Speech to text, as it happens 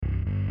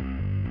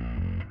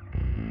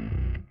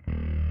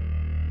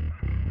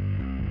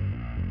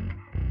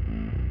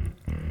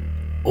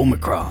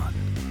Omicron.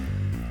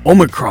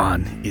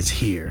 Omicron is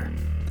here.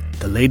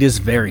 The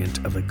latest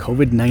variant of the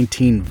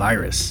COVID-19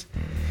 virus.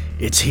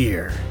 It's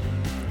here.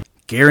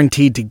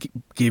 Guaranteed to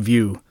give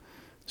you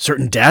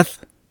certain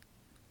death?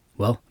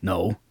 Well,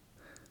 no.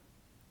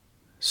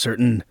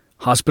 Certain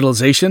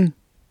hospitalization?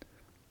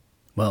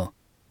 Well,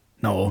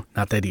 no,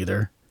 not that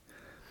either.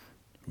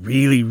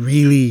 Really,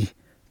 really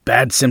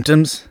bad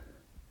symptoms?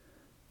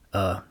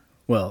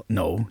 Well,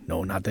 no,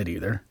 not that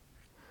either.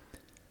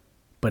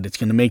 But it's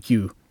going to make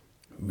you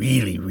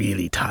really,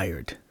 really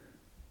tired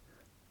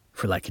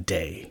for like a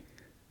day.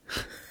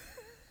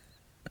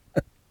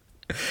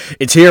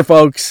 It's here,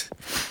 folks.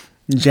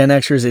 Gen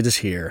Xers, it is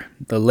here.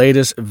 The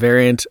latest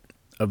variant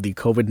of the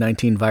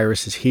COVID-19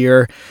 virus is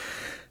here.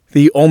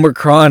 The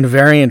Omicron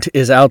variant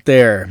is out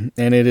there,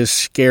 and it is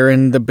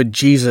scaring the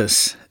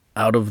bejesus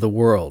out of the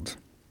world.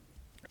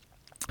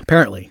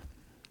 Apparently,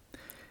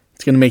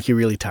 it's going to make you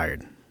really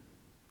tired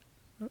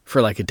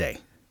for like a day.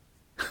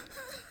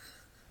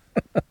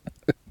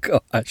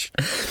 Gosh.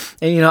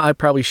 And, I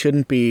probably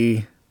shouldn't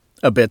be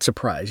a bit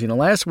surprised.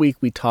 Last week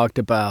we talked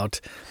about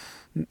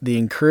the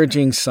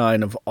encouraging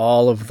sign of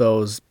all of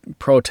those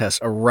protests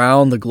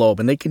around the globe,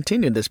 and they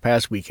continued this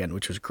past weekend,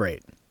 which was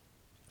great.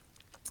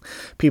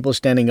 People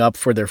standing up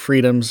for their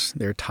freedoms.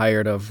 They're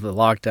tired of the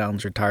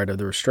lockdowns. They're tired of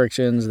the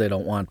restrictions. They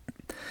don't want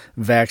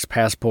vax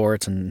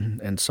passports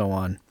and so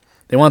on.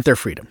 They want their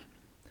freedom.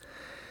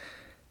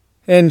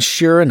 And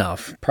sure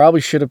enough,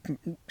 probably should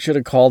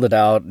have called it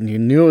out, and you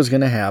knew it was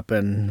going to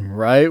happen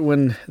right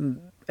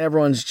when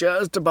everyone's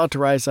just about to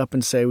rise up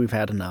and say we've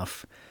had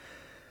enough.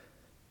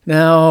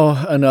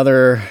 Now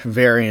another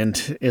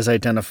variant is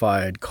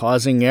identified,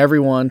 causing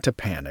everyone to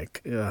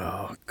panic.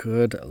 Oh,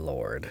 good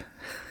Lord.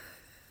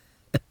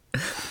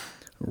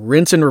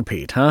 Rinse and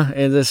repeat, huh?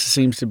 And this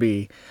seems to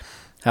be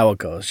how it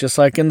goes. Just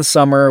like in the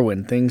summer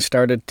when things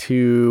started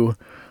to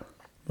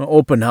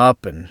open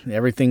up and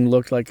everything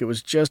looked like it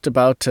was just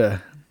about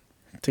to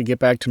get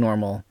back to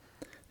normal,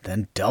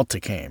 then Delta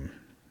came,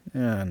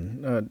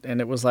 and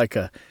it was like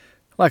a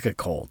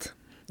cold.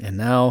 And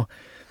now,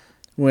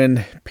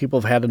 when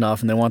people have had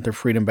enough and they want their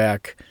freedom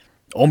back,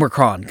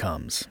 Omicron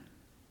comes,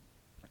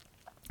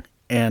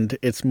 and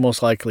it's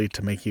most likely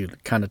to make you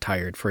kind of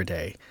tired for a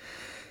day.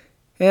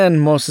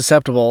 And most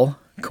susceptible,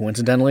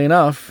 coincidentally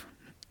enough,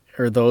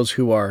 are those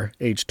who are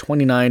age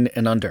 29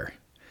 and under.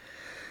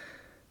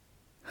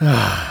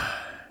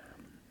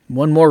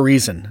 One more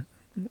reason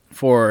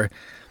for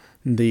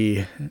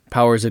the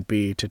powers that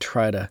be to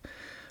try to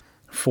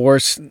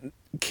force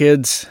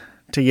kids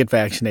to get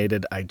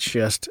vaccinated. I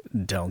just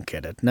don't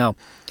get it. Now,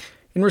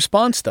 in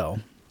response, though,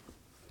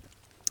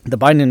 the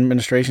Biden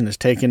administration has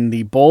taken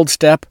the bold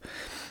step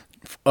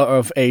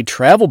of a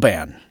travel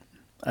ban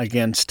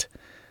against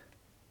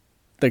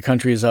the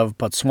countries of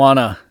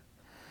Botswana,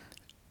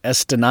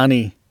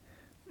 Eswatini,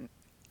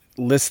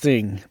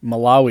 listing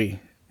Malawi,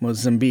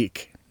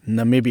 Mozambique,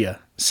 Namibia,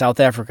 South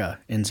Africa,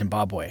 and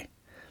Zimbabwe.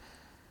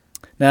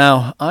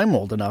 Now, I'm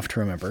old enough to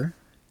remember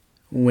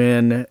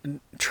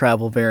when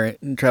travel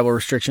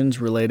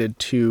restrictions related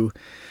to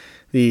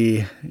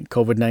the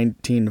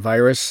COVID-19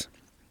 virus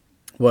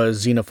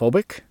was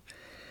xenophobic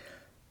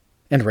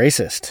and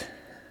racist.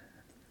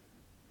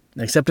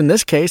 Except in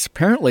this case,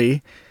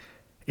 apparently,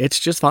 it's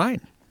just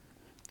fine.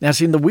 Now,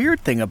 see, the weird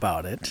thing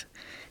about it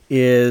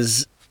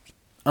is,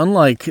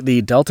 unlike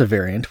the Delta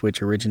variant,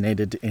 which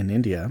originated in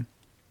India,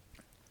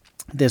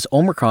 this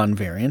Omicron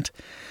variant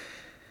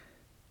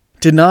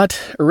did not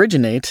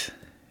originate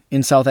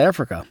in South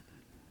Africa.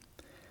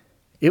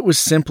 It was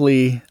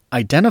simply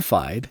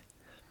identified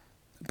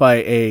by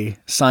a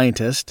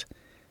scientist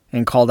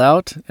and called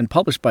out and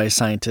published by a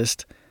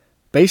scientist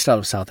based out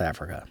of South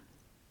Africa.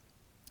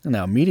 And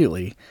now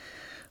immediately,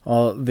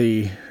 all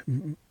the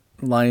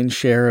lion's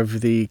share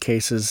of the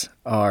cases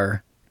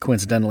are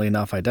coincidentally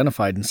enough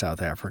identified in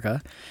South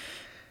Africa.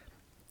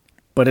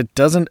 But it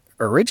doesn't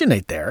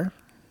originate there.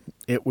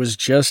 It was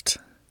just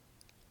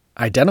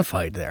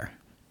identified there.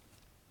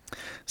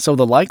 So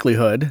the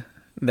likelihood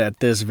that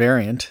this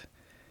variant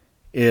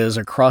is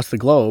across the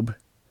globe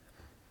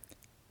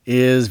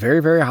is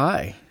very, very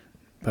high.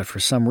 But for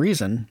some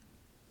reason,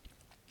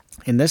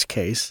 in this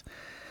case,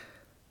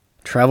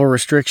 travel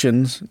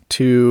restrictions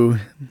to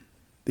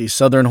the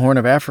southern Horn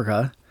of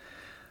Africa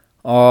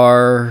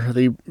are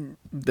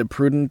the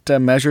prudent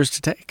measures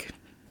to take.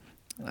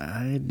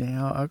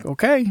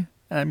 Okay.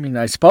 I mean,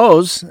 I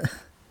suppose.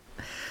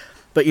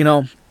 But,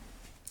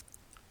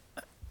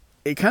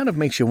 it kind of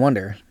makes you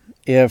wonder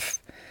if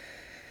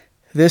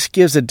this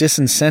gives a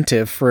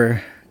disincentive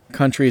for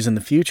countries in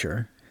the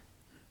future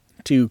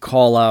to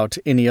call out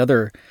any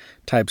other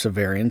types of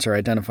variants or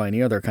identify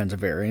any other kinds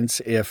of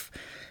variants if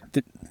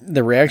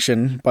the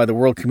reaction by the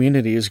world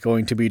community is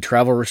going to be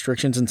travel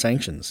restrictions and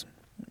sanctions.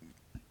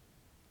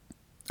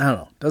 I don't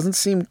know. Doesn't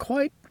seem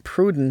quite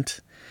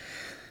prudent,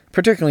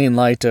 particularly in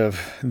light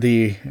of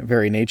the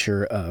very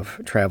nature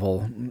of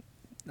travel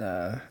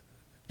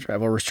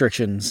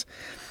restrictions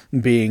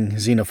being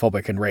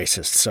xenophobic and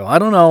racist. So I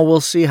don't know.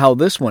 We'll see how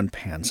this one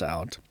pans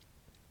out.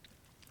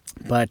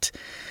 But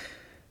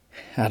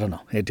I don't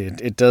know.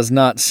 It does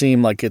not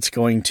seem like it's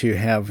going to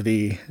have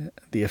the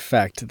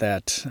effect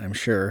that I'm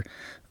sure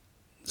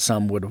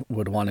some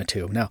would want it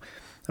to. Now,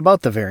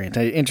 about the variant,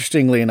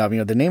 interestingly enough,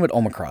 they name it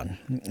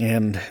Omicron,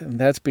 and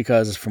that's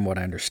because, from what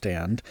I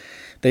understand,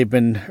 they've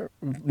been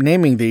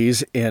naming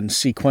these in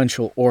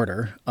sequential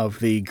order of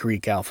the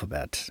Greek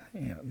alphabet,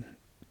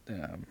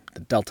 the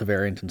Delta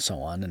variant and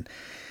so on. And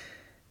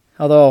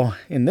although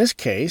in this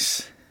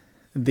case,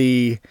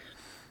 the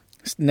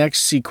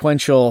next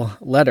sequential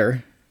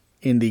letter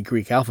in the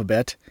Greek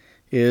alphabet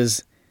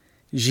is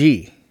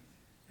Z,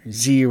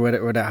 or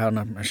whatever.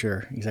 I'm not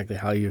sure exactly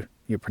how you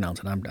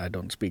pronounce it. I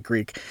don't speak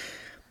Greek,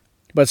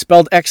 but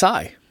spelled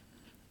XI.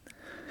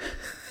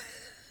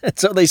 And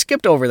so they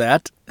skipped over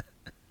that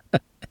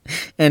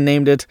and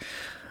named it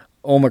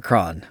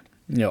Omicron.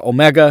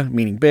 Omega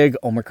meaning big,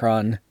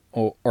 Omicron,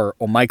 or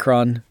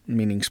Omicron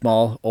meaning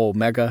small,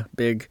 Omega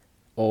big,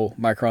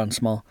 Omicron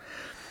small.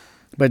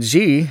 But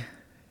Xi,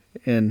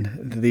 in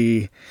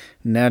the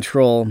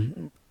natural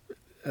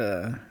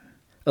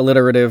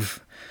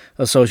alliterative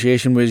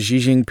association with Xi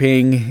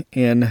Jinping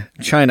in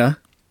China,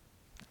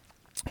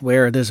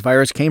 where this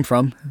virus came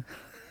from,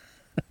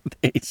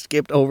 they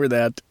skipped over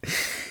that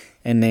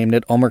and named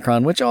it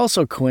Omicron, which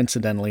also,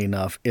 coincidentally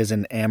enough, is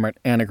an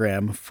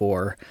anagram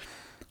for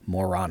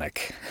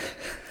moronic.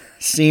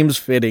 Seems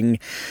fitting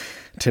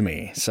to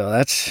me. So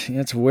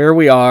that's where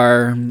we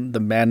are. The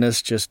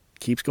madness just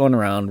keeps going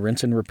around,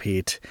 rinse and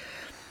repeat.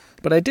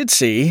 But I did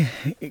see,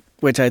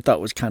 which I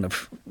thought was kind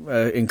of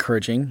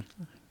encouraging,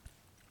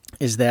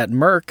 is that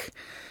Merck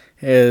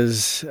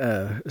has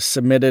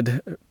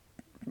submitted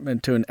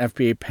to an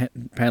FDA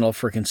panel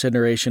for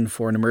consideration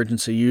for an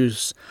emergency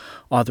use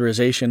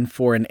authorization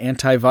for an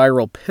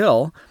antiviral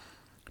pill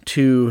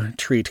to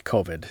treat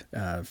COVID.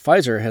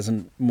 Pfizer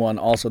hasn't one.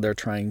 Also, they're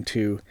trying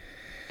to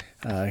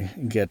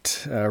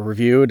get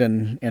reviewed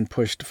and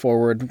pushed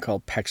forward,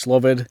 called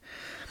Paxlovid.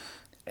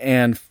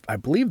 And I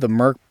believe the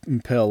Merck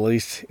pill, at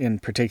least in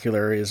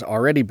particular, is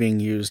already being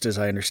used, as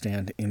I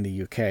understand, in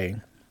the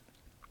UK.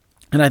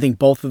 And I think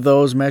both of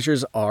those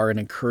measures are an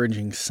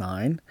encouraging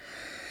sign.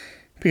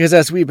 Because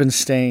as we've been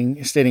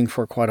stating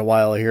for quite a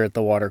while here at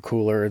the water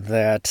cooler,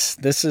 that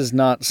this is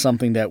not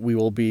something that we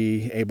will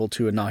be able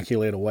to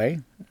inoculate away.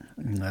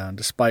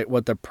 Despite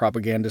what the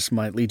propagandists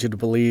might lead you to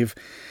believe,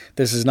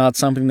 this is not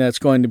something that's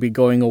going to be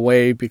going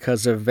away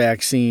because of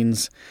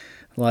vaccines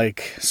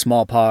like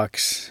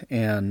smallpox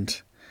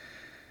and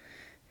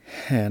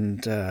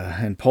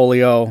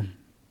polio.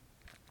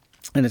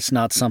 And it's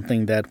not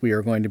something that we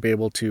are going to be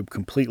able to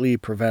completely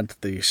prevent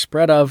the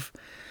spread of.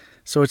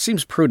 So it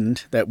seems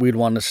prudent that we'd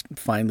want to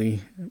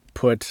finally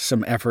put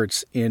some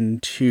efforts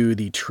into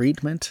the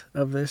treatment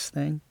of this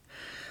thing.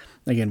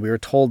 Again, we were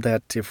told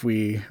that if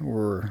we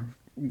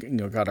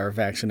got our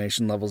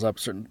vaccination levels up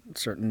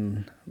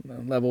certain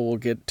level, we'll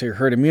get to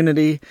herd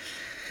immunity.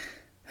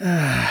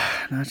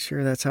 Not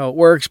sure that's how it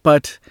works,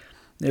 but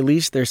at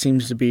least there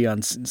seems to be,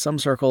 in some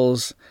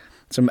circles,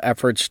 some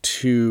efforts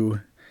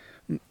to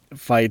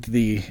fight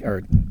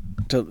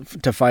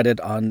to fight it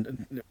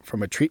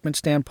from a treatment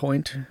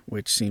standpoint,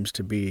 which seems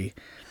to be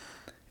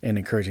an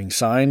encouraging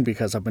sign,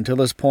 because up until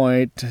this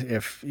point,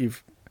 if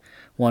you've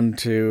wanted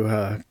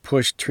to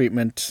push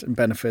treatment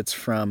benefits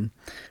from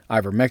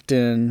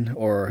ivermectin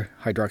or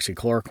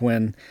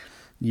hydroxychloroquine,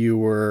 you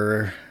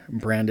were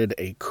branded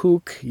a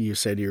kook. You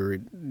said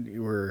you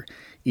were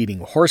eating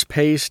horse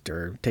paste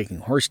or taking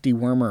horse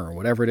dewormer or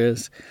whatever it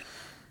is.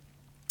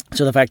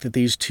 So the fact that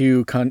these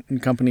two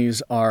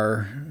companies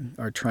are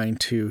trying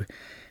to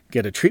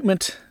get a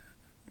treatment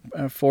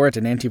for it,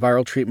 an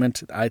antiviral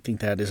treatment, I think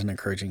that is an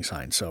encouraging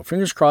sign. So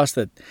fingers crossed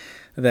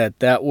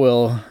that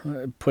will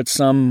put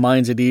some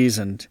minds at ease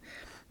and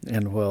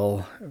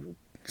will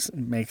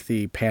make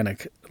the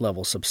panic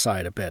level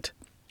subside a bit.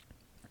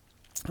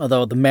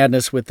 Although the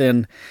madness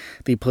within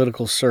the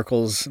political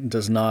circles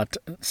does not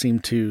seem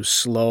to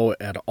slow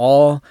at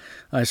all.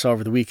 I saw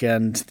over the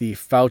weekend the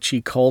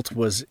Fauci cult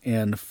was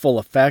in full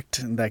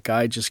effect. That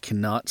guy just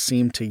cannot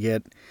seem to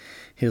get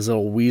his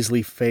little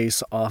Weasley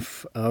face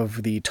off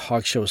of the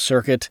talk show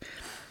circuit.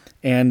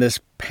 And this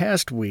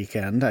past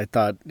weekend, I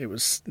thought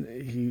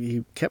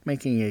he kept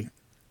making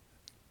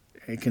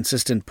a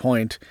consistent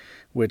point,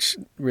 which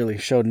really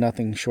showed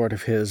nothing short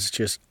of his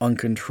just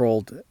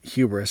uncontrolled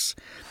hubris.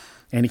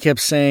 And he kept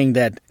saying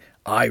that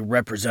I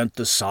represent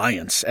the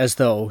science, as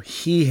though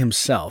he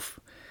himself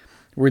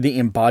were the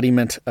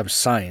embodiment of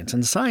science.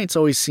 And science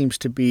always seems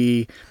to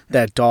be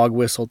that dog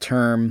whistle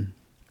term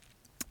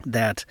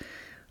that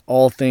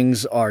all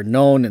things are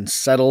known and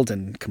settled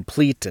and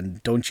complete,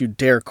 and don't you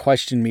dare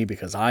question me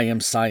because I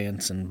am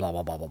science, and blah,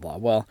 blah, blah, blah, blah.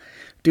 Well,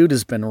 dude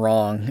has been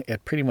wrong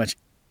at pretty much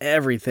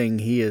everything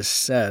he has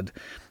said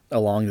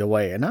along the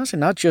way. And honestly,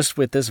 not just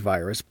with this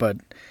virus, but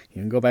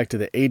you can go back to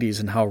the 80s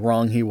and how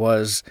wrong he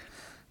was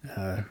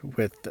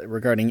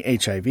regarding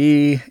HIV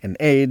and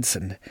AIDS,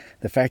 and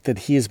the fact that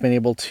he has been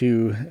able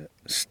to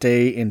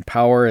stay in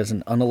power as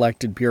an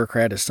unelected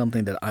bureaucrat is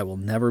something that I will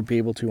never be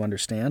able to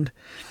understand.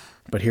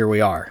 But here we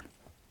are.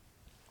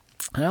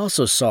 I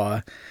also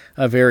saw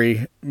a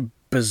very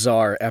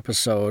bizarre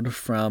episode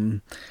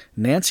from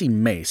Nancy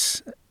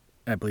Mace.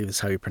 I believe that's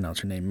how you pronounce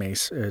her name.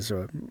 Mace is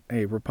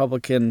a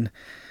Republican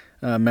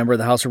member of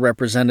the House of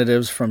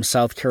Representatives from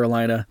South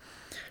Carolina.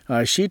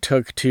 She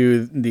took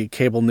to the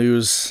cable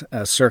news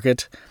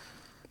circuit,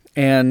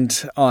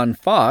 and on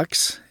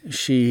Fox,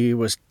 she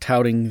was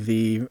touting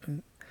the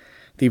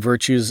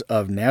virtues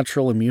of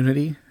natural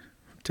immunity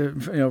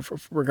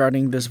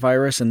regarding this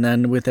virus, and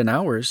then within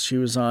hours, she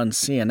was on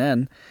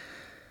CNN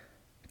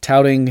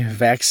touting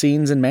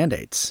vaccines and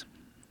mandates.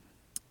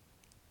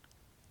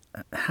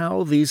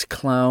 How these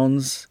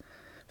clowns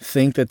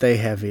think that they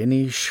have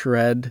any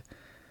shred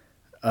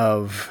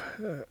of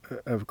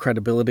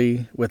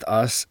credibility with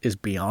us is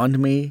beyond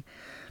me.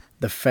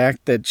 The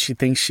fact that she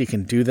thinks she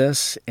can do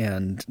this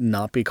and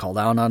not be called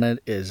out on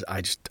it is,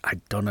 I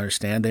don't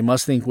understand. They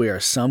must think we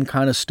are some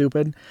kind of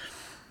stupid,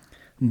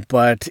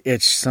 but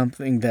it's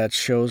something that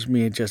shows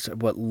me just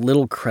what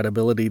little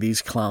credibility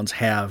these clowns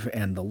have,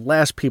 and the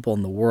last people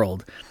in the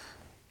world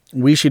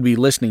we should be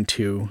listening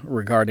to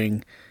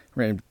regarding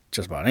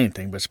just about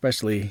anything, but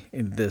especially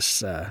in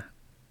this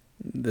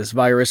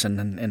virus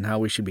and how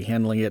we should be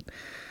handling it.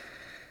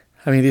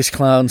 I mean, these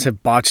clowns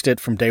have botched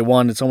it from day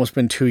one. It's almost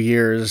been 2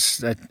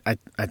 years.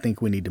 I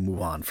think we need to move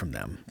on from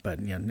them. But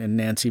and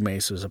Nancy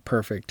Mace was a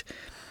perfect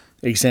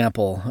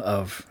example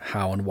of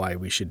how and why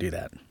we should do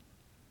that.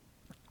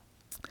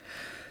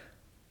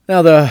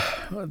 Now, the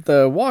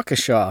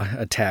Waukesha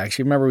attacks,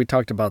 you remember we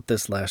talked about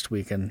this last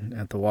week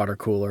at the water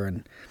cooler,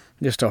 and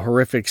just a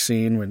horrific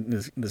scene when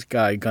this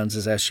guy guns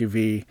his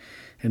SUV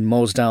and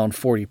mows down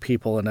 40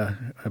 people in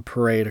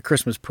a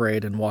Christmas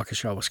parade in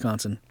Waukesha,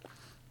 Wisconsin.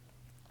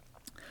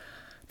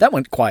 That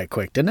went quite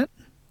quick, didn't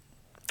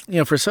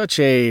it? For such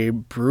a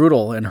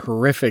brutal and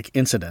horrific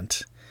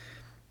incident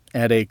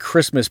at a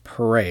Christmas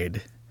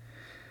parade,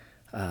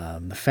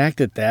 the fact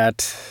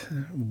that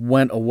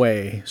went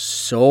away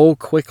so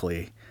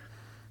quickly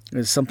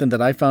is something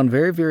that I found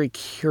very, very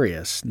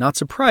curious. Not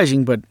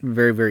surprising, but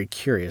very, very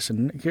curious,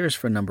 and curious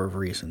for a number of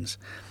reasons.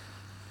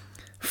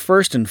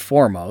 First and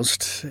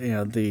foremost,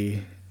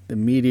 the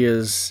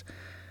media's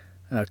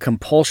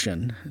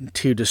compulsion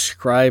to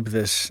describe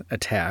this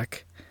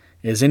attack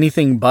is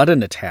anything but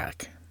an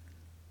attack,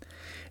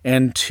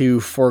 and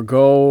to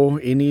forego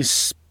any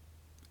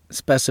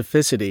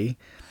specificity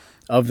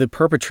of the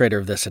perpetrator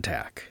of this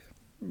attack,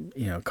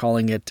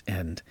 calling it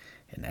an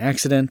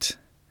accident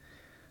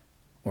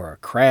or a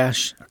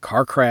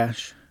car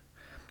crash,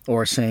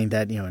 or saying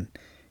that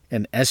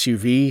an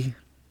SUV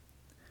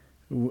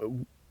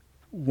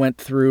went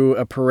through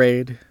a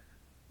parade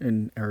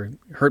or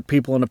hurt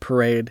people in a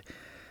parade.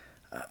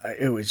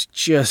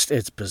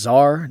 It's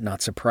bizarre,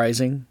 not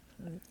surprising,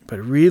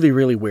 but really,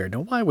 really weird.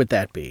 Now, why would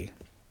that be?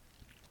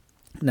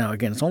 Now,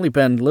 again, it's only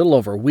been a little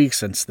over a week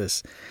since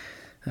this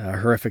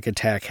horrific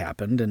attack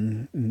happened,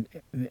 and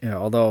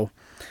although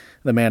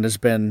the man has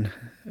been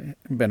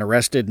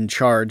arrested and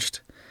charged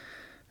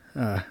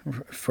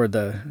for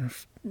the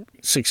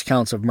 6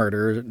 counts of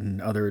murder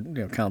and other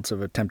counts of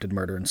attempted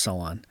murder and so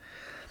on.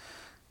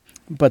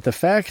 But the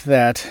fact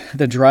that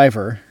the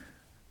driver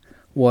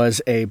was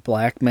a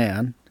black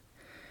man,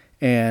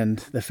 and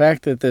the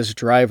fact that this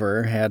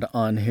driver had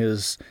on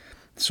his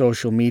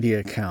social media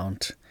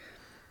account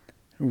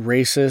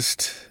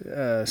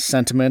racist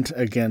sentiment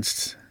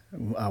against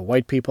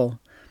white people,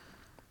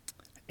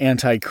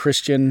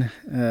 anti-Christian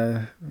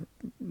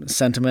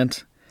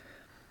sentiment,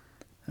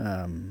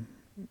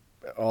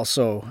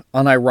 also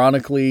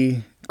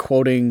unironically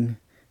quoting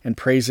and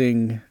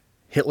praising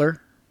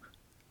Hitler.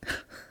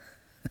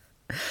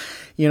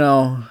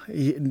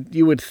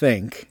 You would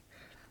think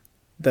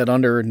that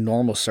under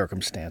normal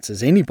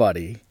circumstances,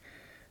 anybody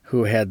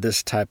who had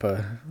this type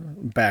of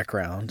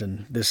background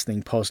and this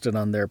thing posted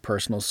on their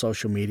personal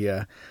social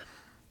media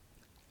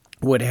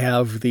would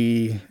have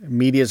the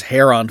media's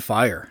hair on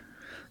fire.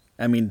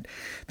 I mean,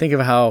 think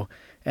of how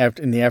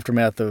in the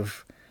aftermath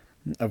of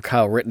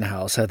Kyle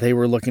Rittenhouse, how they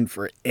were looking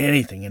for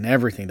anything and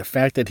everything. The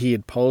fact that he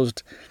had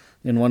posed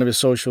in one of his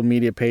social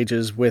media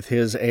pages with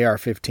his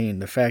AR-15,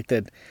 the fact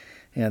that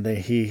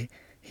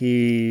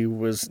he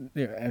was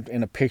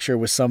in a picture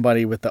with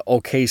somebody with the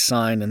OK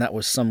sign, and that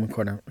was some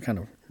kind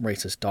of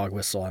racist dog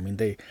whistle. I mean,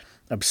 they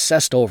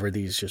obsessed over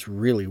these just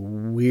really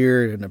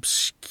weird and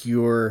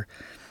obscure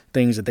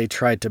things that they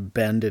tried to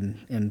bend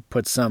and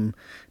put some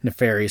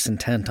nefarious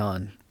intent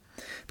on.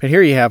 But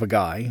here you have a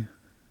guy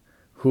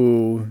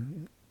who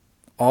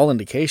all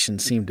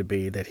indications seem to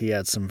be that he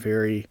had some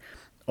very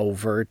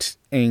overt,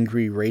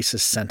 angry, racist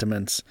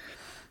sentiments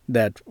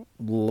that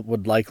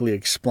would likely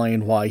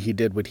explain why he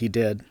did what he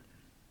did.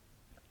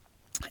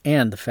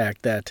 And the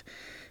fact that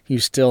you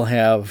still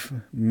have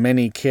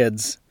many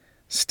kids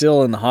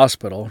still in the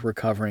hospital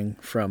recovering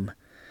from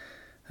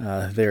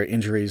their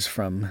injuries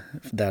from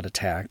that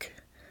attack.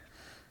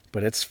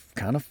 But it's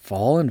kind of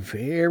fallen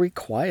very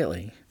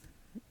quietly.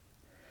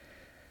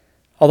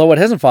 Although what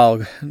hasn't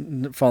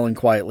fallen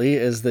quietly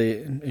is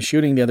the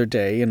shooting the other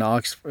day in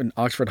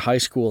Oxford High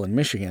School in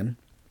Michigan.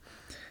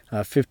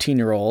 a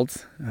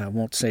 15-year-old, I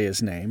won't say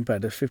his name,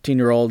 but a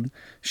 15-year-old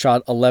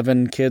shot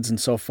 11 kids, and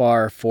so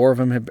far 4 of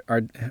them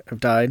have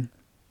died.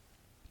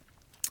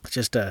 It's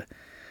just a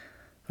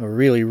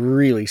really,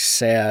 really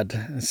sad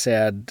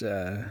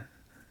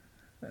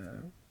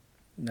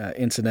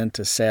incident,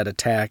 a sad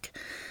attack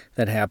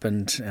that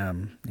happened.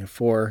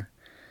 4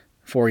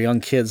 young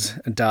kids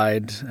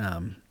died.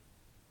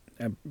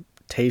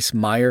 Tace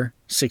Meyer,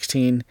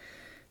 16,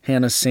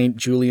 Hannah St.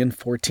 Julian,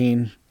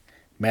 14,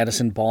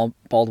 Madison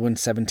Baldwin,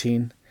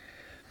 17,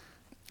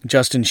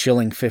 Justin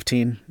Schilling,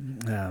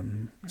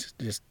 15.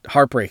 Just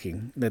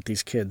heartbreaking that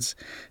these kids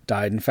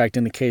died. In fact,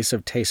 in the case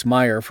of Tace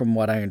Meyer, from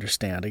what I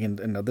understand, again,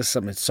 this is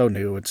something that's so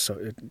new.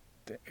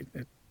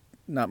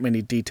 Not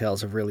many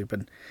details have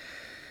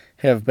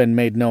been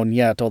made known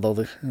yet. Although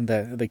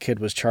the kid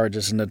was charged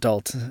as an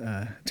adult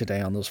today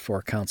on those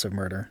 4 counts of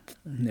murder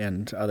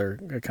and other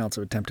counts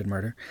of attempted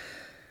murder.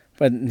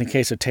 But in the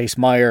case of Tace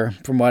Meyer,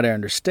 from what I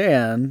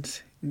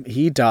understand,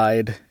 he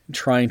died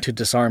trying to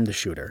disarm the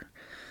shooter.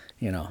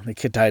 The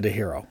kid died a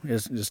hero.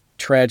 As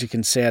tragic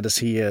and sad as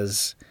he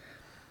is,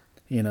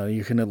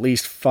 you can at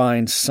least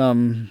find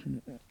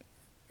some,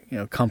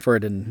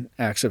 comfort in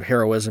acts of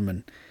heroism,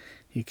 and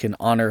you can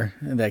honor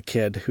that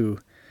kid who,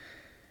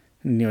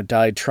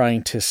 died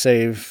trying to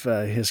save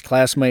his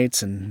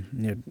classmates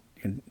and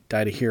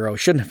died a hero.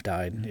 Shouldn't have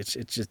died. It's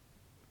just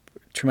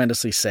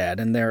tremendously sad.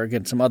 And there are,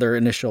 again, some other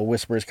initial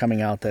whispers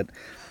coming out that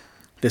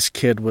this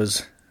kid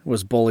was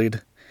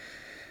bullied.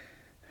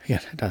 Yeah,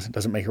 it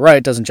doesn't make it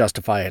right, doesn't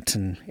justify it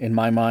in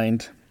my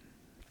mind.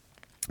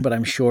 But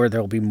I'm sure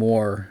there'll be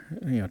more,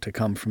 to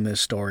come from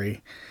this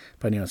story.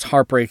 But, it's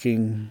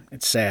heartbreaking,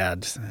 it's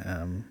sad.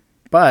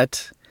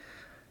 But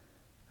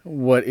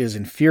what is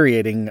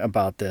infuriating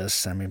about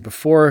this,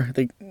 before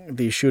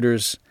the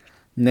shooter's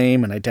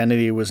name and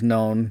identity was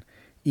known,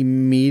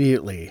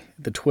 immediately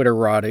the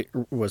Twitterati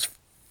was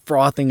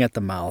frothing at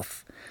the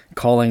mouth,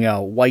 calling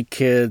out white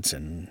kids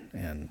and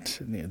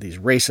these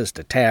racist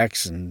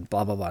attacks and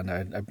blah, blah, blah.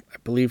 And I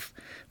believe,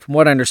 from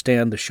what I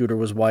understand, the shooter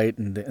was white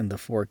and the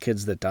 4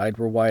 kids that died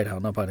were white. I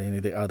don't know about any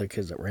of the other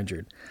kids that were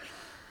injured.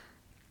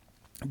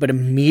 But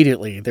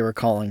immediately they were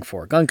calling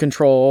for gun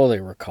control. They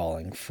were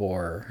calling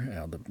for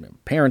the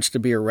parents to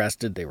be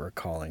arrested. They were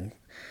calling,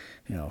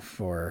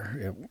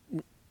 for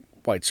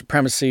white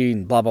supremacy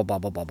and blah, blah, blah,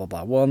 blah, blah, blah,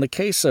 blah. Well, in the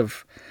case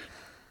of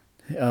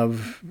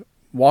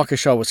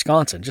Waukesha,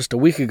 Wisconsin, just a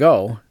week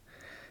ago,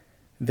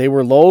 they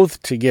were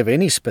loath to give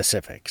any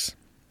specifics.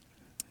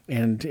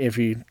 And if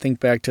you think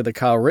back to the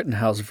Kyle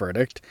Rittenhouse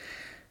verdict,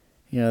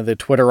 the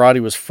Twitterati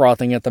was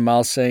frothing at the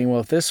mouth saying, well,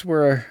 if this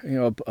were,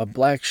 a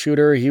black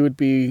shooter, he would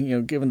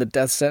be, given the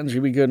death sentence,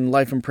 he'd be given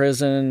life in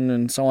prison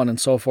and so on and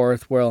so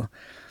forth. Well,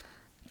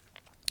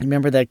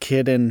 remember that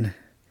kid in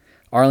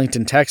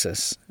Arlington,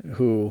 Texas,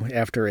 who,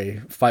 after a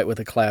fight with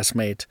a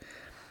classmate,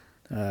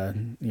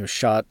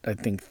 shot, I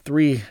think,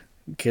 3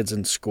 kids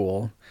in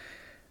school.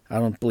 I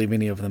don't believe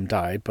any of them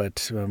died,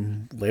 but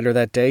later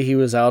that day he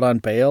was out on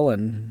bail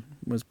and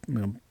was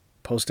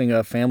posting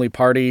a family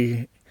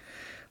party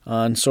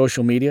on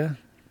social media.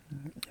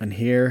 And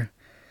here,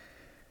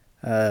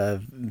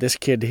 this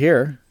kid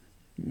here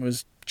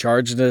was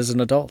charged as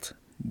an adult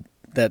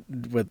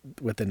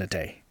within a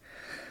day.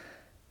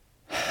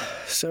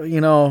 So,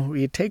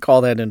 you take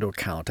all that into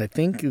account. I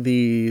think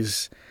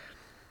these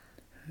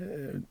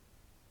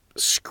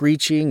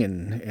screeching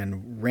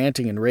and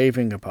ranting and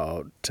raving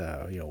about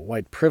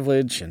white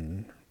privilege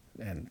and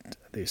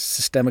the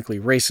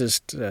systemically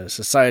racist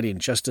society and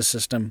justice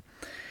system,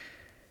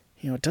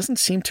 it doesn't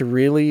seem to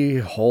really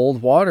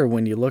hold water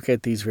when you look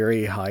at these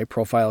very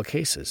high-profile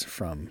cases,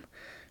 from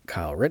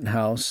Kyle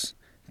Rittenhouse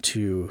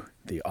to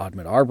the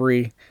Ahmaud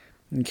Arbery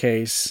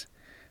case,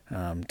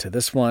 to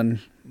this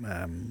one,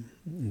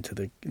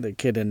 to the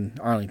kid in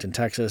Arlington,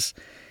 Texas.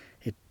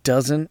 It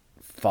doesn't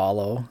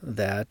follow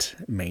that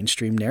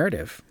mainstream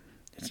narrative.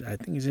 I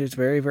think it's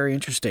very, very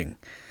interesting.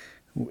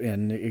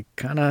 And it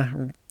kind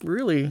of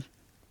really,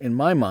 in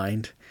my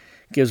mind,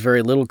 gives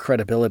very little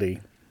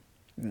credibility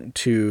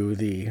to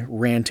the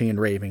ranting and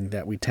raving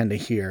that we tend to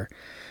hear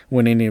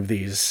when any of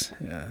these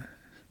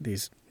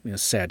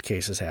sad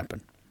cases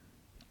happen.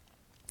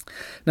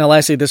 Now,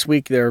 lastly, this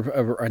week there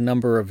are a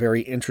number of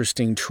very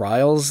interesting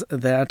trials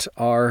that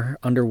are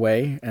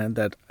underway and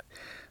that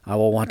I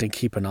will want to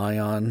keep an eye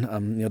on.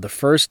 The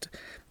first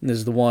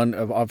is the one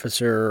of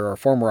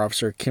former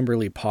officer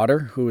Kimberly Potter,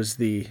 who is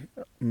the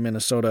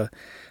Minnesota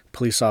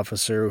police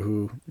officer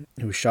who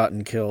shot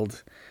and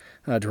killed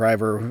a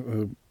driver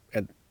who,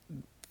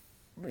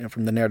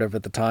 from the narrative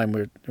at the time,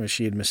 where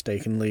she had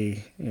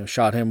mistakenly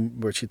shot him,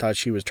 where she thought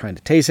she was trying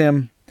to tase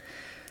him.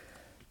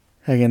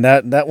 Again,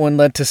 that one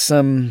led to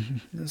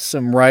some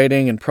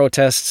rioting and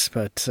protests,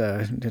 but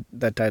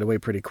that died away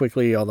pretty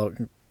quickly. Although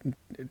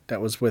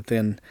that was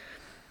within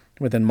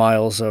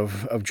miles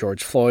of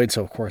George Floyd,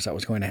 so of course that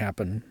was going to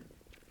happen.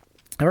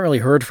 I haven't really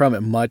heard from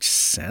it much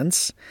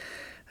since,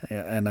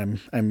 and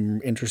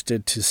I'm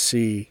interested to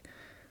see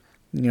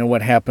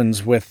what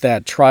happens with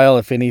that trial,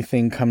 if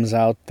anything comes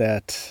out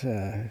that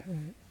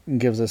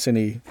gives us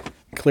any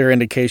clear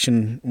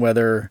indication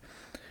whether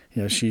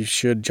she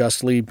should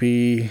justly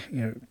be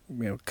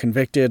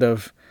convicted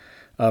of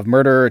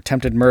murder,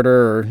 attempted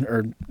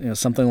murder, or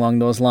something along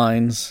those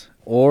lines,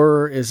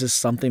 or is this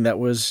something that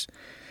was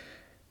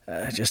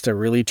just a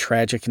really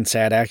tragic and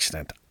sad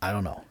accident? I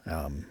don't know.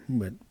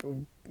 But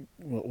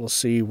we'll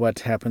see what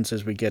happens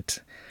as we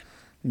get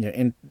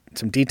in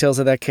some details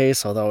of that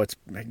case. Although it's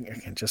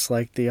just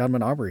like the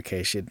Ahmaud Arbery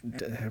case, you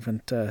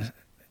haven't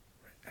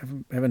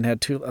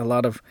had a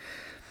lot of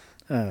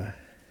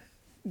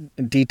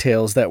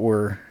details that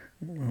were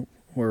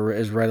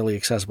as readily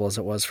accessible as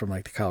it was from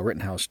like the Kyle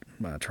Rittenhouse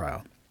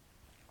trial.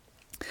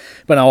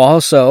 But now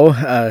also,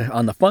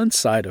 on the fun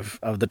side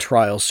of the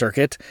trial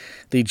circuit,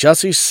 the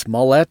Jussie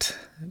Smollett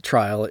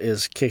trial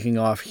is kicking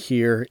off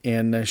here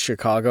in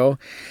Chicago.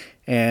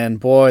 And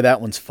boy,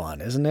 that one's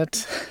fun, isn't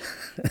it?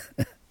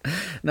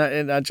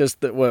 not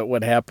just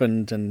what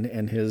happened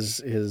and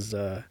his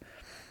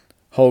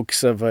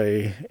hoax of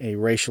a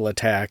racial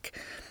attack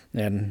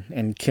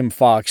and Kim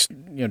Foxx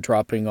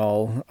dropping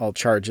all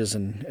charges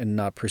and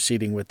not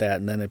proceeding with that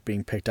and then it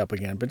being picked up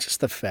again, but just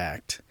the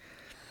fact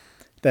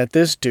that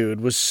this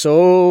dude was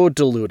so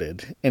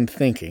deluded in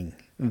thinking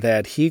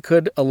that he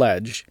could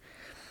allege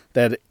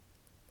that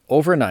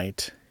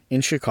overnight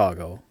in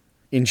Chicago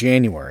in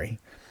January,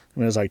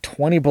 when it was like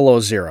 20 below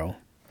zero,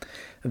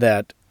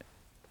 that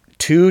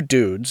two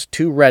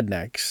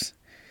rednecks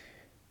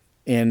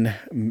in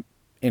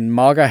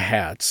MAGA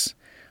hats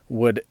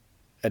would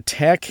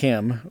attack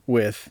him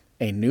with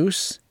a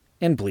noose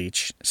and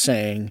bleach,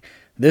 saying,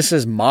 "This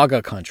is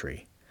MAGA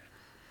country,"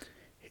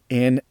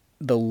 in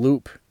the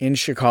Loop in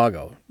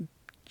Chicago,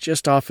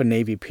 just off of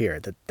Navy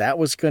Pier, that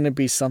was going to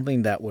be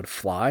something that would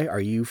fly? Are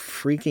you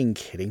freaking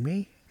kidding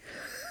me?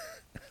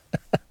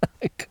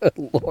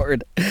 Good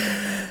Lord.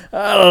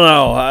 I don't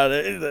know.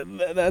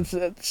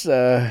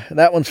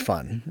 That one's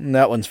fun.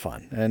 That one's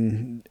fun.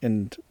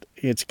 And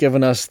it's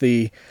given us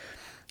the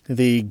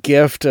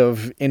gift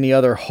of any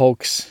other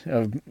hoax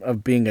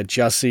of being a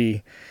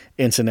Jussie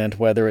incident,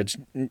 whether it's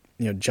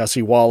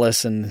Jussie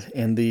Wallace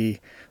and the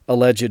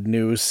alleged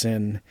noose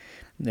and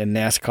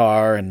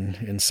NASCAR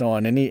and so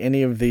on.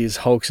 Any of these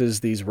hoaxes,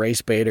 these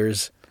race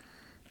baiters,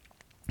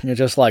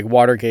 just like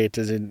Watergate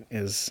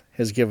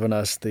has given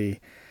us the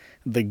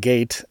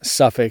gate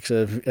suffix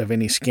of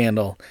any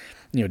scandal.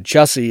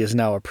 Jussie is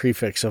now a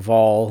prefix of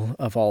all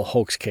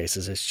hoax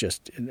cases. It's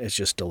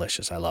just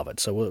delicious. I love it.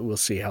 So we'll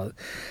see how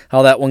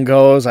that one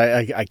goes.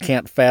 I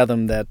can't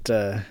fathom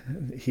that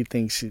he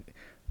thinks,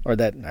 or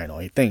that I know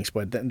he thinks,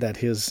 but that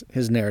his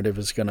narrative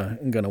is gonna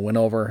win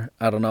over.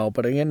 I don't know.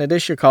 But again, it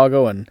is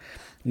Chicago, and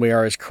we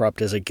are as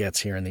corrupt as it gets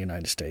here in the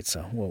United States.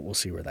 So we'll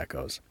see where that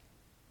goes.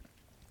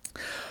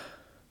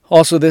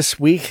 Also this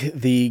week,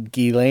 the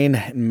Ghislaine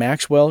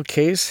Maxwell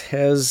case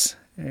has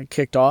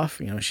kicked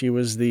off. She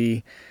was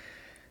the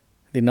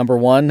number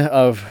one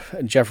of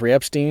Jeffrey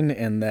Epstein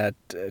and that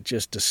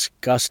just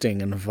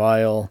disgusting and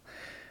vile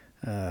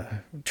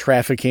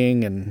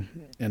trafficking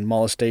and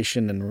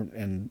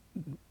molestation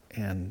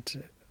and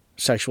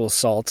sexual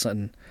assaults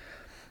on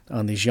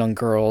these young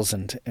girls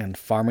and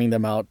farming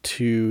them out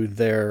to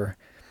their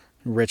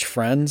rich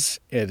friends.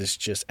 It is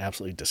just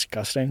absolutely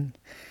disgusting.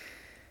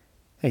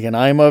 Again,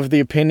 I am of the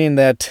opinion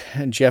that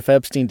Jeff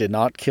Epstein did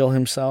not kill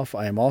himself.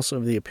 I am also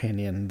of the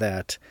opinion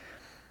that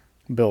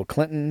Bill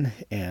Clinton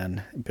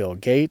and Bill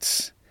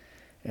Gates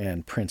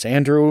and Prince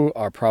Andrew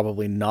are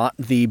probably not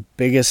the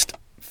biggest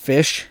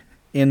fish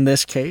in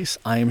this case.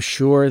 I am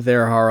sure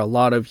there are a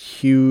lot of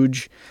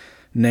huge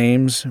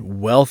names,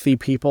 wealthy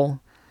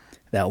people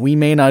that we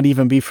may not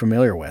even be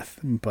familiar with,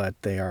 but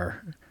they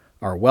are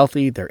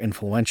wealthy, they're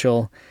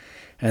influential,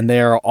 and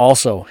they are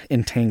also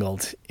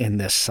entangled in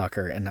this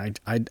sucker. And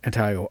I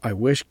tell you, I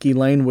wish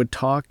Ghislaine would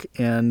talk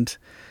and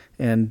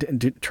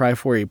try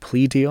for a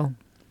plea deal.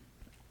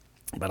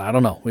 But I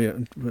don't know.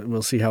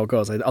 We'll see how it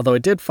goes. Although I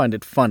did find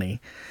it funny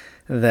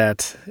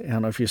that, I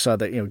don't know if you saw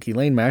that,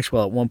 Ghislaine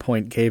Maxwell at one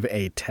point gave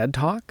a TED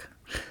Talk.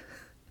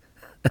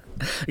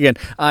 Again,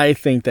 I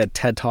think that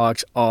TED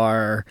Talks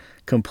are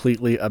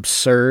completely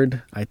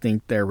absurd. I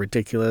think they're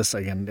ridiculous.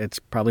 Again, it's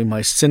probably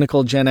my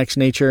cynical Gen X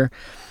nature.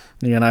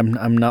 Again,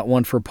 I'm not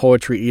one for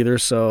poetry either,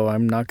 so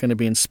I'm not going to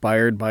be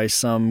inspired by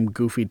some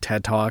goofy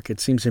TED Talk.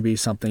 It seems to be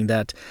something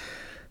that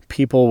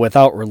people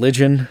without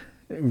religion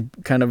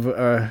kind of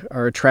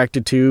are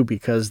attracted to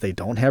because they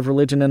don't have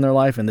religion in their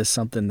life, and this is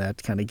something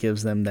that kind of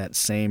gives them that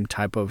same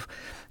type of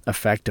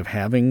effect of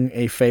having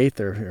a faith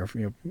or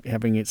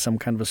having some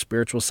kind of a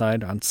spiritual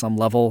side on some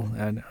level,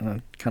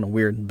 and kind of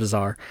weird and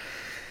bizarre.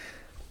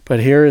 But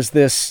here is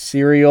this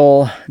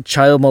serial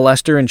child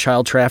molester and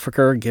child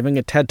trafficker giving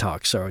a TED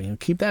Talk. So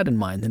keep that in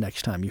mind the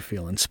next time you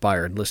feel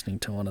inspired listening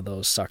to one of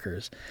those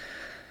suckers.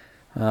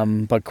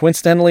 But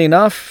coincidentally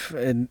enough,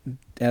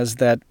 as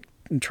that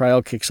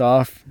trial kicks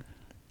off,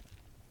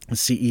 the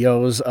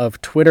CEOs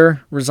of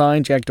Twitter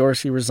resigned. Jack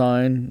Dorsey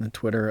resigned. The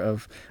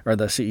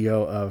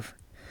CEO of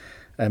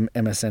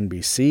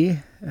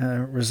MSNBC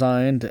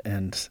resigned,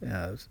 and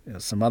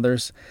some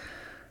others.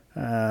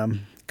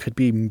 Could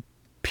be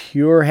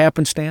pure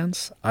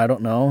happenstance? I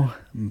don't know,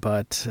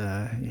 but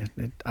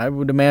I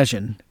would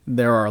imagine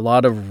there are a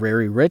lot of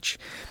very rich,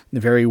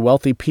 very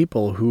wealthy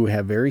people who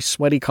have very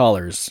sweaty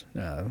collars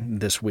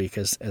this week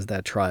as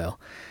that trial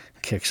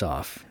kicks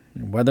off.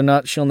 Whether or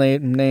not she'll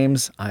name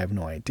names, I have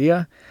no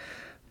idea,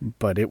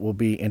 but it will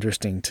be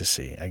interesting to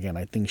see. Again,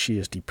 I think she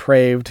is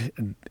depraved.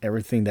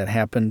 Everything that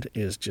happened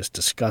is just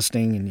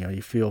disgusting, and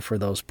you feel for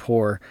those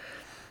poor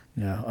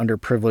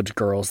underprivileged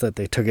girls that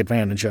they took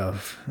advantage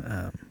of.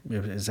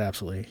 It is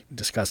absolutely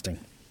disgusting.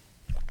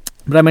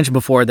 But I mentioned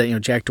before that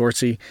Jack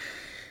Dorsey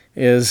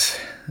is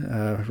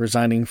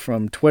resigning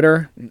from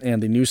Twitter,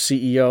 and the new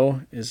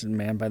CEO is a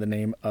man by the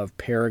name of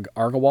Parag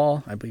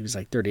Agrawal. I believe he's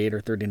like 38 or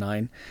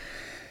 39.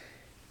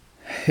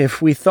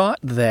 If we thought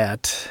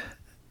that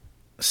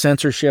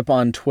censorship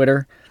on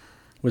Twitter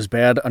was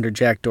bad under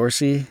Jack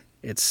Dorsey,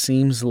 it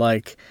seems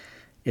like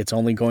it's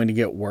only going to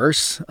get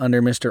worse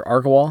under Mr.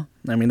 Agrawal.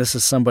 I mean, this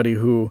is somebody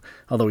who,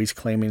 although he's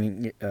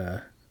claiming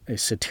a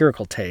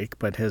satirical take,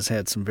 but has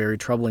had some very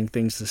troubling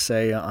things to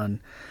say on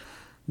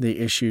the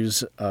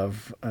issues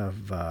of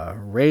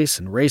race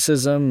and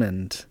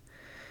racism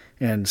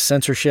and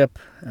censorship.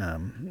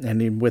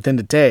 And within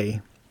a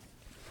day,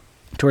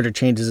 Twitter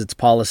changes its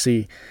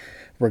policy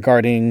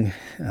regarding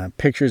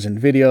pictures and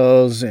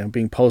videos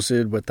being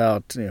posted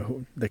without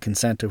the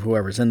consent of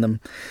whoever's in them.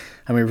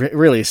 I mean,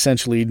 really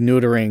essentially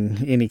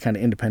neutering any kind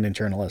of independent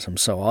journalism.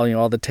 So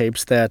all the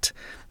tapes that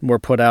were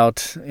put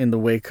out in the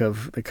wake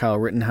of the Kyle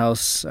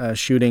Rittenhouse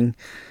shooting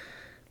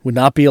would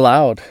not be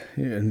allowed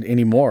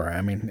anymore.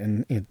 I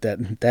mean, and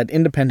that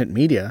independent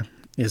media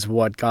is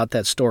what got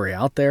that story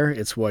out there.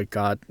 It's what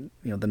got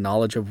the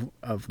knowledge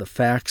of the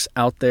facts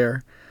out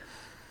there,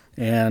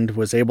 and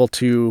was able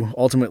to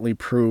ultimately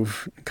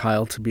prove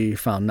Kyle to be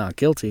found not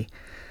guilty.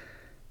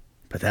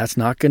 But that's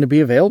not going to be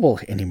available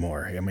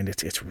anymore. I mean,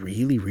 it's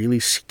really, really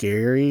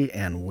scary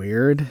and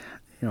weird,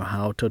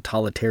 how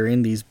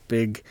totalitarian these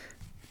big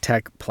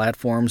tech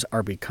platforms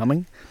are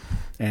becoming.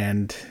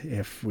 And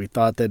if we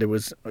thought that it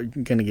was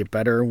going to get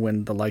better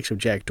when the likes of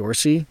Jack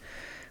Dorsey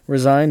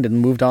resigned and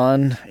moved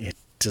on, it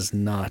does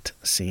not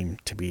seem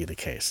to be the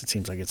case. It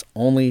seems like it's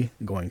only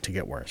going to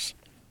get worse.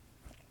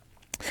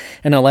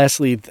 And now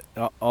lastly,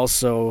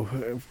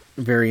 also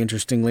very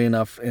interestingly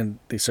enough,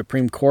 the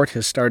Supreme Court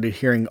has started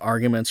hearing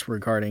arguments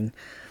regarding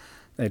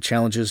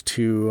challenges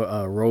to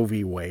Roe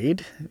v.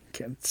 Wade.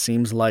 It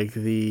seems like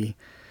the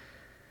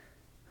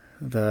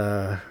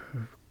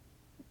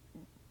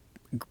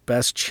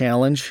best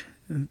challenge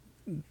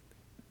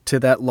to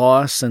that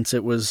law since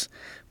it was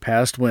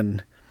passed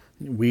when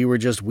we were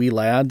just wee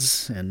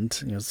lads, and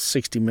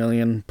 60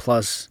 million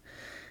plus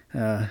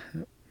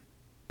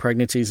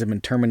pregnancies have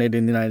been terminated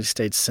in the United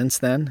States since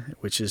then,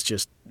 which is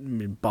just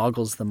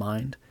boggles the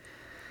mind.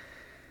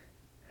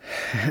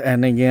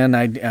 And again,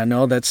 I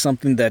know that's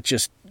something that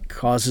just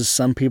causes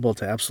some people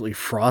to absolutely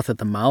froth at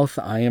the mouth.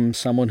 I am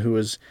someone who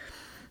is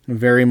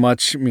very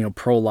much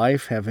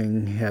pro-life,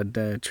 having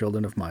had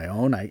children of my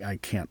own. I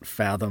can't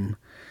fathom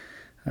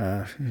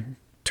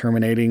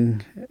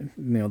terminating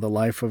the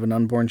life of an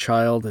unborn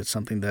child. It's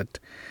something that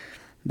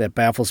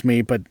baffles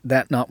me. But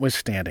that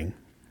notwithstanding,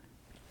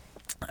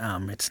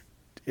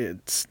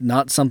 it's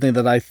not something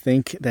that I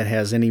think that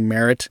has any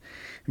merit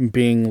in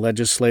being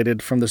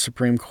legislated from the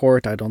Supreme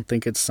Court. I don't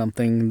think it's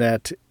something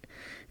that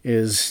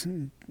is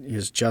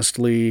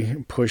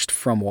justly pushed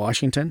from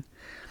Washington.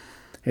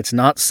 It's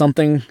not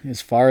something,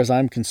 as far as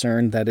I'm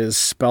concerned, that is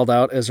spelled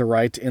out as a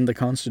right in the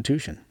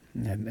Constitution.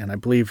 And I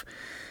believe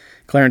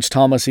Clarence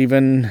Thomas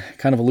even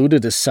kind of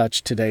alluded as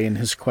such today in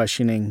his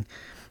questioning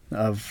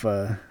of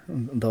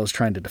those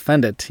trying to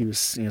defend it. He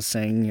was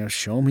saying,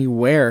 show me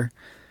where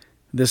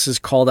this is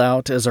called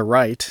out as a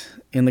right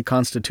in the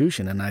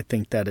Constitution. And I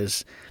think that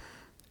is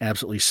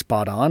absolutely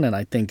spot on. And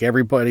I think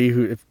everybody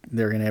who, if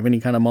they're going to have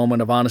any kind of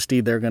moment of honesty,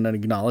 they're going to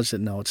acknowledge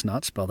that no, it's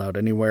not spelled out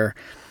anywhere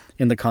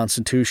in the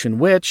Constitution,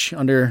 which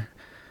under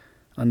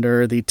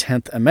the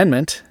 10th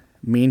Amendment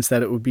means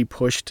that it would be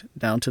pushed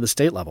down to the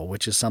state level,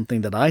 which is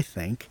something that I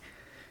think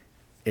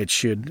it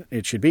should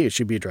be. It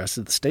should be addressed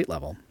at the state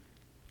level.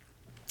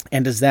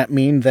 And does that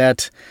mean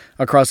that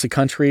across the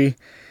country,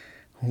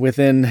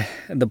 within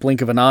the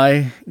blink of an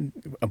eye,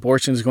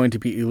 abortion is going to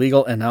be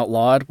illegal and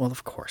outlawed? Well,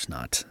 of course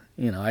not.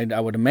 I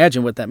would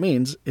imagine what that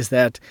means is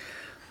that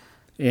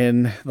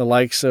in the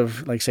likes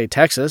of, like, say,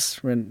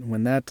 Texas,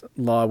 when that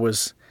law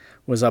was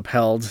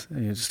upheld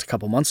just a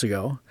couple months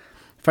ago,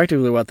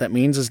 effectively what that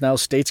means is now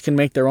states can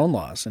make their own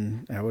laws.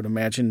 And I would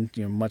imagine,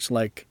 much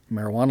like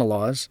marijuana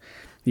laws,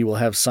 you will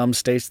have some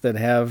states that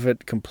have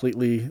it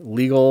completely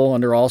legal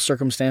under all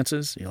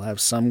circumstances. You'll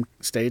have some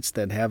states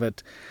that have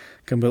it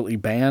completely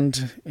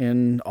banned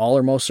in all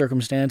or most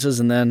circumstances,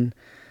 and then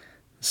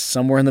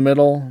somewhere in the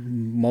middle,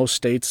 most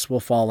states will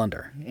fall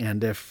under.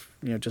 And if,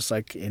 just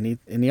like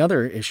any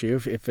other issue,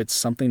 if it's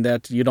something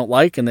that you don't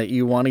like and that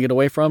you want to get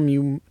away from,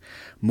 you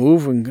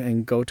move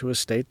and go to a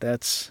state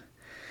that's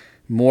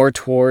more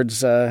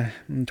towards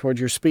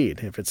your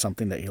speed. If it's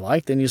something that you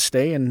like, then you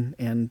stay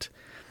and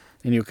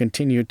you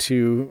continue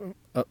to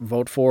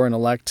vote for and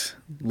elect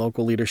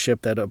local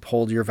leadership that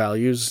uphold your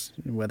values,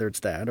 whether it's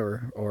that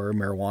or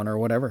marijuana or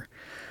whatever.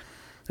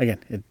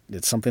 Again,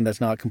 it's something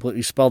that's not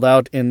completely spelled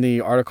out in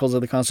the Articles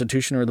of the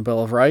Constitution or the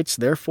Bill of Rights.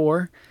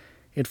 Therefore,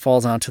 it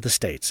falls onto the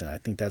states. And I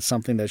think that's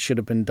something that should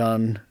have been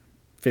done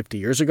 50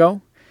 years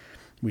ago.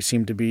 We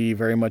seem to be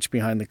very much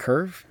behind the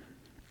curve.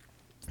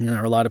 There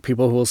are a lot of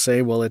people who will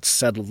say, well, it's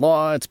settled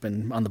law. It's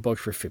been on the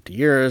books for 50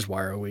 years.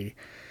 Why are we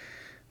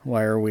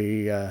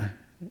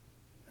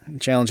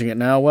challenging it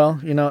now?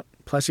 Well,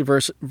 Plessy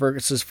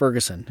versus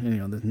Ferguson,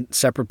 the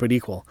separate but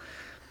equal.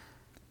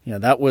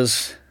 That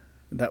was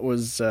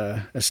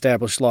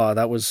established law.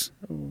 That was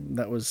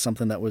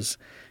something that was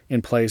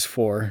in place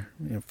for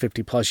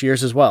 50 plus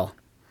years as well,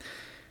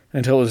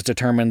 until it was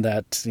determined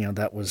that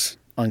that was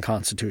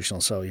unconstitutional.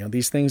 So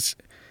these things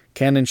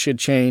can and should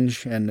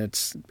change, and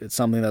it's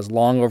something that's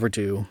long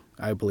overdue,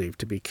 I believe,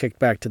 to be kicked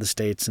back to the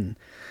states and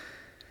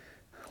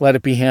let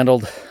it be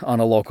handled on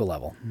a local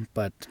level.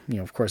 But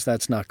of course,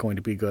 that's not going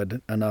to be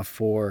good enough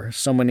for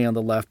so many on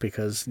the left,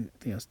 because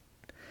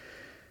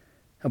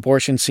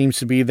abortion seems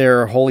to be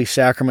their holy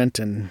sacrament,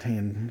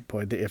 and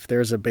boy, if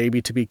there's a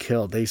baby to be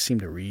killed, they seem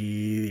to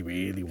really,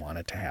 really want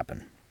it to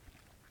happen.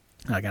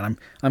 Again,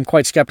 I'm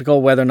quite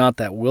skeptical whether or not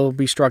that will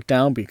be struck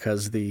down,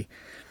 because the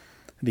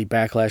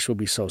backlash will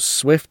be so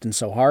swift and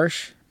so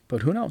harsh.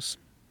 But who knows?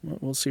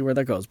 We'll see where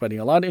that goes. But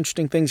a lot of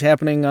interesting things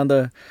happening on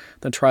the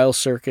trial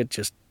circuit,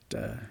 just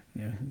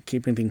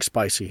keeping things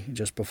spicy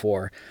just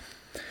before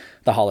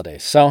the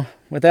holidays. So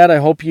with that, I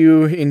hope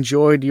you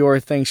enjoyed your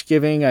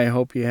Thanksgiving. I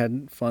hope you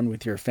had fun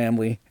with your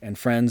family and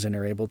friends and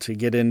are able to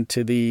get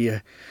into the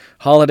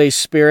holiday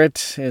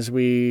spirit as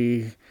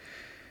we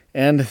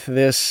end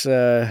this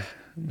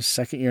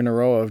second year in a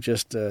row of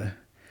just a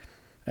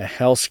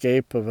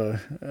hellscape of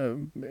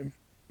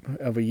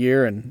a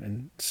year,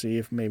 and see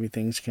if maybe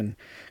things can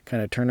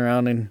kind of turn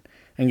around and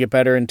get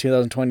better in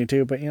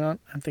 2022. But I'm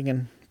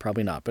thinking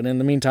probably not. But in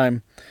the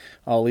meantime,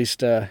 I'll at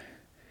least get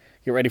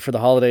ready for the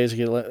holidays,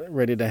 get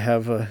ready to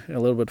have a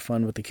little bit of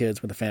fun with the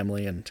kids, with the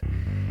family, and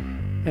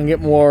get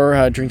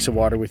more drinks of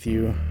water with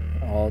you,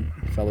 all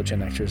fellow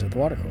Gen Xers at the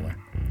water cooler.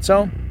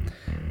 So,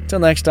 until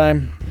next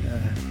time,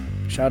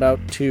 shout out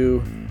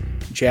to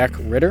Jack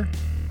Ritter,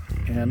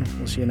 and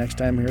we'll see you next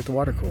time here at the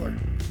water cooler.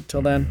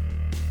 Until then,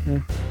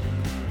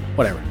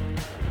 whatever.